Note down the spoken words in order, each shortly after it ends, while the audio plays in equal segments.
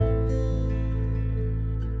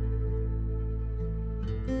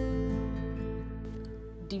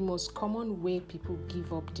most common way people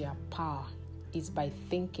give up their power is by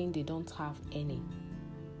thinking they don't have any.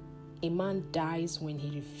 A man dies when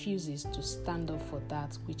he refuses to stand up for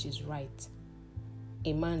that which is right.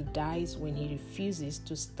 A man dies when he refuses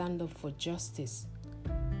to stand up for justice.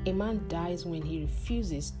 A man dies when he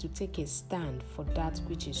refuses to take a stand for that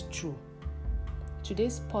which is true.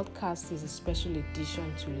 Today's podcast is a special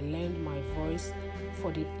edition to lend my voice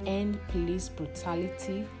for the End Police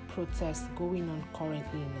Brutality protest going on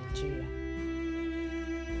currently in Nigeria.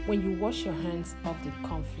 When you wash your hands of the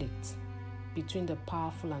conflict between the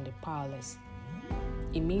powerful and the powerless,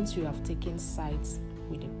 it means you have taken sides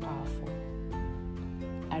with the powerful.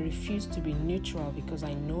 I refuse to be neutral because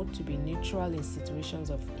I know to be neutral in situations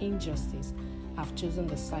of injustice, I've chosen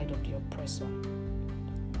the side of the oppressor.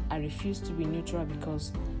 I refuse to be neutral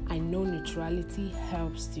because I know neutrality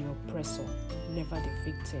helps the oppressor, never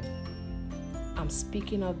the victim. I'm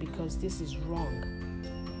speaking out because this is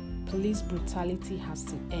wrong. Police brutality has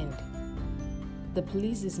to end. The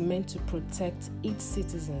police is meant to protect its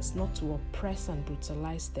citizens, not to oppress and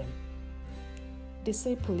brutalize them. They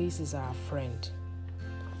say police is our friend.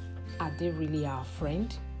 Are they really our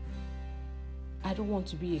friend? I don't want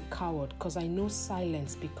to be a coward because I know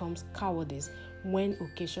silence becomes cowardice when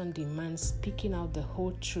occasion demands speaking out the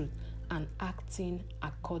whole truth and acting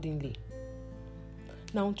accordingly.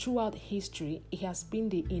 Now, throughout history, it has been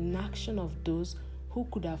the inaction of those who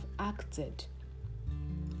could have acted,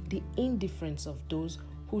 the indifference of those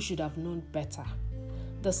who should have known better,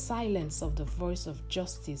 the silence of the voice of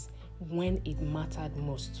justice when it mattered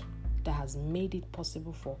most, that has made it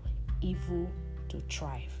possible for evil to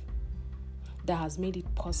thrive, that has made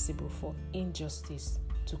it possible for injustice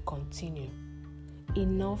to continue.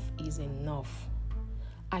 Enough is enough.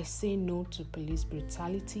 I say no to police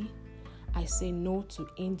brutality, I say no to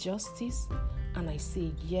injustice, and I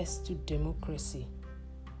say yes to democracy.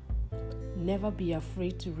 Never be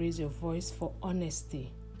afraid to raise your voice for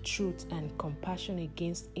honesty, truth, and compassion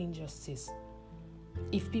against injustice.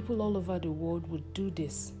 If people all over the world would do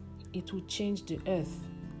this, it would change the earth.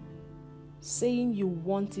 Saying you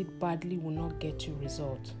want it badly will not get you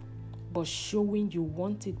result, but showing you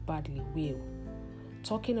want it badly will.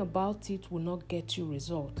 Talking about it will not get you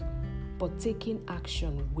result, but taking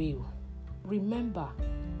action will. Remember,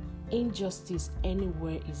 injustice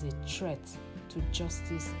anywhere is a threat to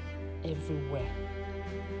justice everywhere.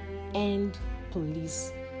 End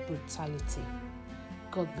police brutality.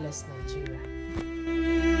 God bless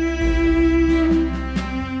Nigeria.